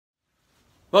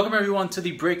Welcome everyone to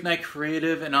the Break Knyte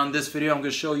Creative, and on this video I'm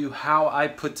going to show you how I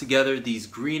put together these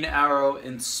Green Arrow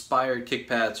inspired kick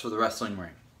pads for the wrestling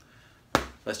ring.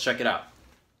 Let's check it out.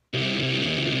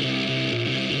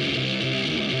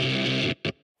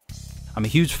 I'm a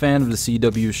huge fan of the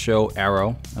CW show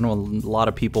Arrow. I know a lot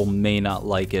of people may not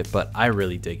like it, but I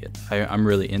really dig it. I'm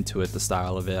really into it, the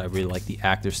style of it. I really like the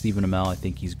actor Stephen Amell. I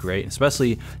think he's great,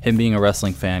 especially him being a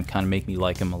wrestling fan kind of make me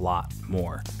like him a lot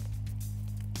more.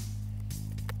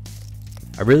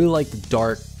 I really like the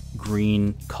dark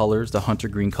green colors, the hunter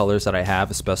green colors that I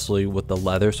have, especially with the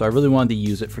leather, so I really wanted to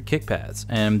use it for kick pads.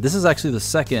 And this is actually the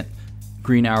second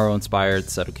Green Arrow inspired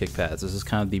set of kick pads. This is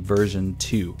kind of the version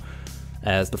 2.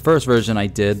 As the first version I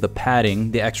did, the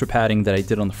padding, the extra padding that I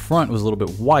did on the front was a little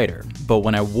bit wider, but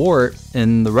when I wore it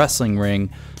in the wrestling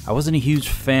ring, I wasn't a huge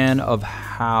fan of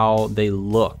how they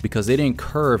look because they didn't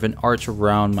curve and arch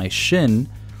around my shin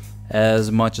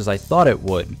as much as I thought it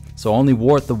would. So I only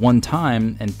wore it the one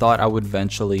time and thought I would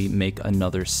eventually make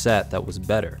another set that was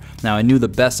better. Now I knew the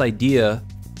best idea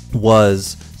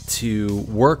was to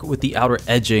work with the outer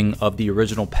edging of the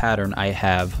original pattern I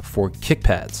have for kick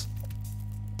pads.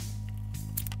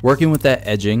 Working with that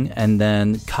edging and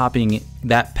then copying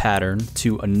that pattern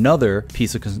to another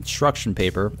piece of construction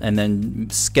paper and then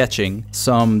sketching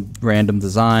some random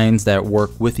designs that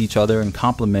work with each other and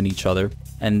complement each other,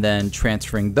 and then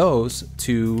transferring those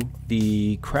to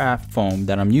the craft foam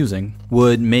that I'm using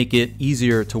would make it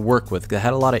easier to work with. I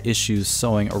had a lot of issues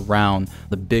sewing around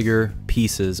the bigger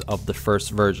pieces of the first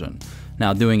version.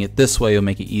 Now doing it this way will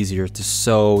make it easier to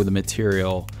sew the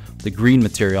material, the green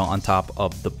material, on top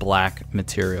of the black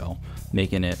material,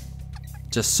 making it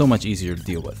just so much easier to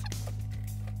deal with.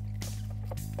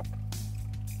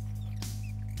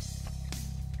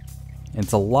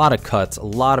 It's a lot of cuts, a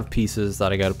lot of pieces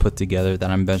that I got to put together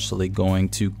that I'm eventually going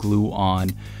to glue on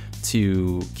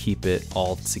to keep it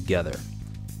all together.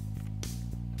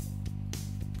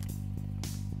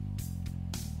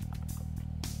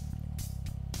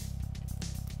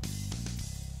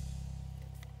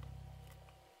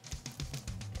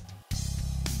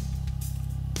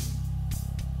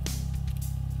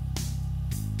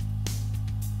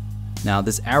 Now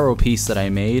this arrow piece that I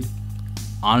made,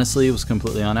 honestly, it was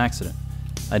completely on accident.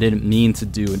 I didn't mean to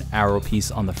do an arrow piece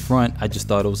on the front. I just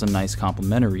thought it was a nice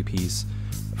complementary piece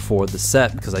for the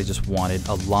set because I just wanted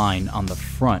a line on the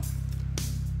front.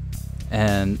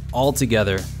 And all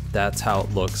together, that's how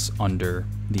it looks under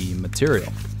the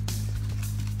material.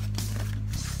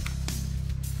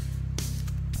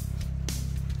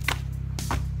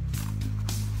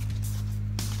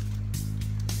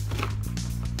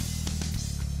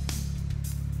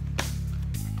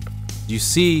 You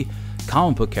see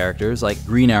comic book characters like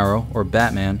Green Arrow or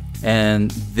Batman,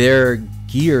 and their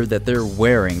gear that they're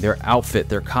wearing, their outfit,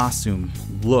 their costume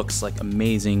looks like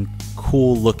amazing,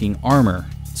 cool looking armor.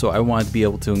 So I wanted to be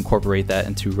able to incorporate that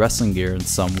into wrestling gear in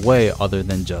some way other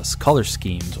than just color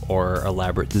schemes or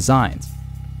elaborate designs.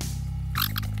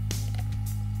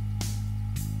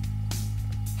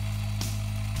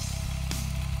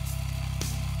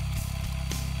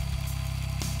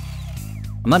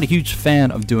 I'm not a huge fan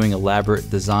of doing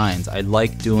elaborate designs. I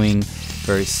like doing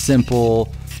very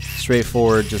simple,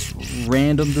 straightforward, just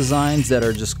random designs that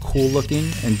are just cool looking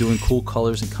and doing cool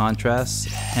colors and contrasts,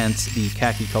 hence the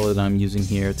khaki color that I'm using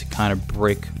here to kind of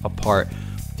break apart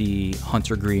the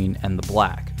hunter green and the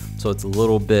black. So it's a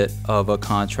little bit of a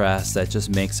contrast that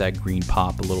just makes that green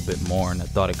pop a little bit more, and I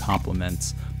thought it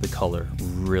complements the color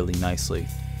really nicely.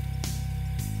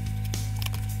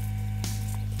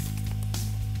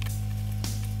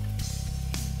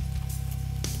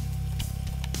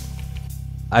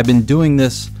 I've been doing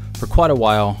this for quite a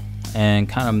while and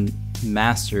kind of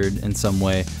mastered in some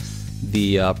way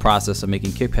the process of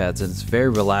making kick pads, and it's very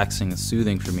relaxing and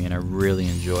soothing for me, and I really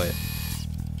enjoy it.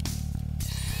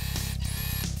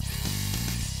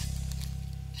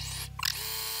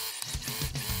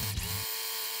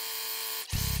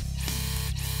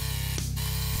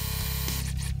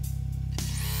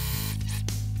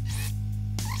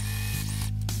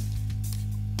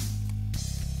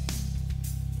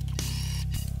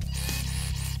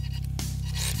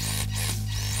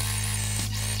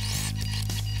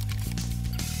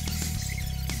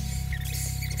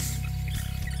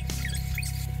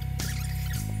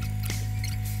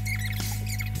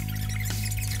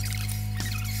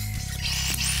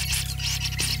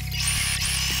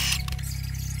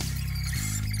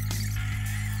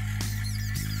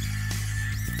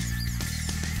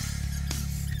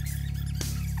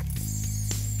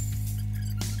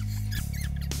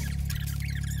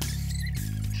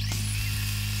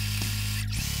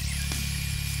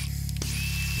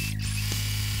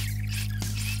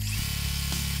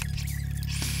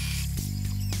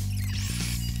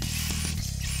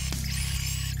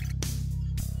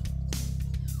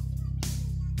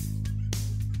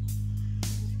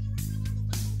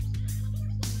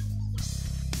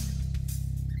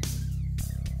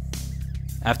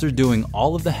 After doing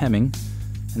all of the hemming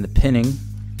and the pinning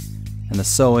and the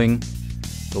sewing,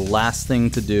 the last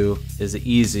thing to do is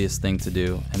the easiest thing to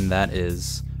do, and that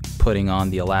is putting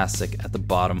on the elastic at the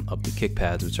bottom of the kick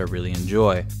pads, which I really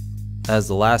enjoy. That is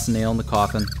the last nail in the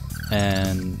coffin,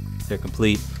 and they're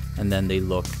complete, and then they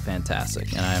look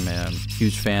fantastic. And I'm a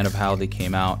huge fan of how they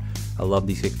came out. I love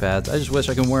these kick pads. I just wish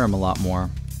I could wear them a lot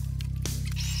more.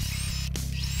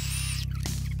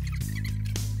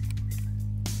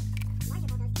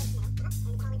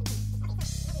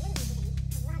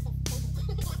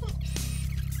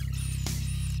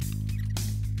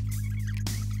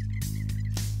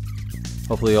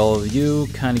 Hopefully all of you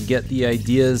kind of get the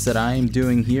ideas that I'm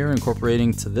doing here,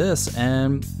 incorporating to this,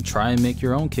 and try and make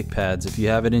your own kick pads if you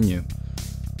have it in you.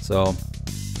 So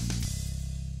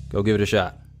go give it a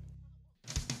shot.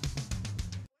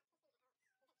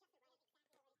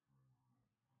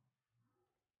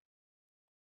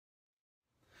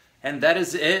 And that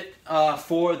is it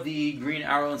for the Green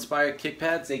Arrow inspired kick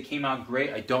pads. They came out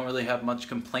great. I don't really have much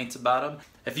complaints about them.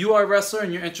 If you are a wrestler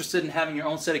and you're interested in having your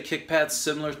own set of kick pads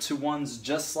similar to ones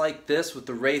just like this with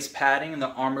the raised padding and the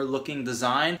armor looking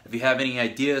design, if you have any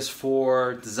ideas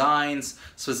for designs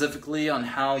specifically on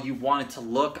how you want it to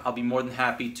look, I'll be more than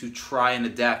happy to try and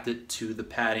adapt it to the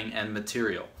padding and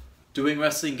material. Doing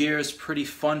wrestling gear is pretty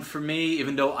fun for me,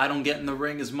 even though I don't get in the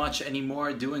ring as much anymore.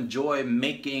 I do enjoy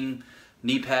making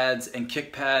knee pads and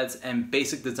kick pads and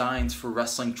basic designs for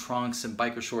wrestling trunks and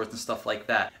biker shorts and stuff like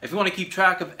that. If you want to keep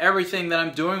track of everything that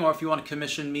I'm doing, or if you want to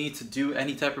commission me to do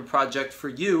any type of project for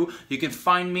you, you can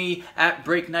find me at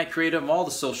Break Knyte Creative on all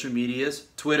the social medias,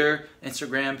 Twitter,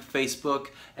 Instagram, Facebook,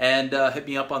 and hit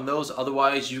me up on those.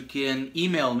 Otherwise, you can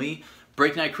email me,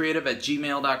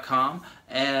 BreakKnyteCreative@gmail.com,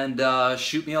 and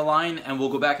shoot me a line, and we'll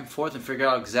go back and forth and figure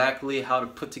out exactly how to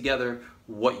put together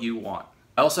what you want.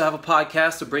 I also have a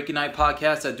podcast, the Break Knyte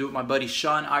podcast, I do with my buddy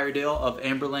Sean Iredale of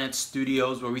Amberland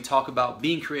Studios, where we talk about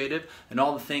being creative and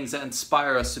all the things that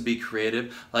inspire us to be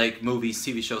creative, like movies,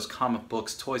 TV shows, comic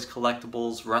books, toys,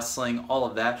 collectibles, wrestling, all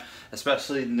of that,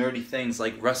 especially nerdy things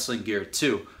like wrestling gear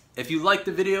too. If you liked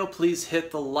the video, please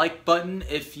hit the like button.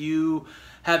 If you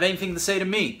have anything to say to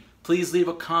me, please leave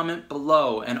a comment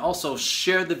below, and also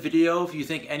share the video if you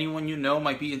think anyone you know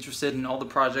might be interested in all the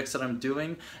projects that I'm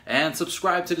doing, and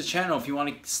subscribe to the channel if you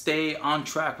want to stay on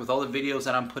track with all the videos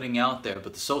that I'm putting out there.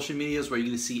 But the social media is where you're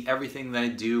going to see everything that I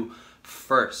do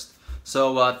first.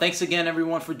 So thanks again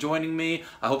everyone for joining me.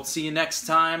 I hope to see you next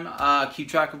time. Keep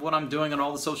track of what I'm doing on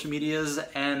all the social medias,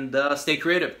 and stay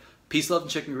creative. Peace, love,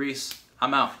 and chicken grease.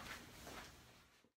 I'm out.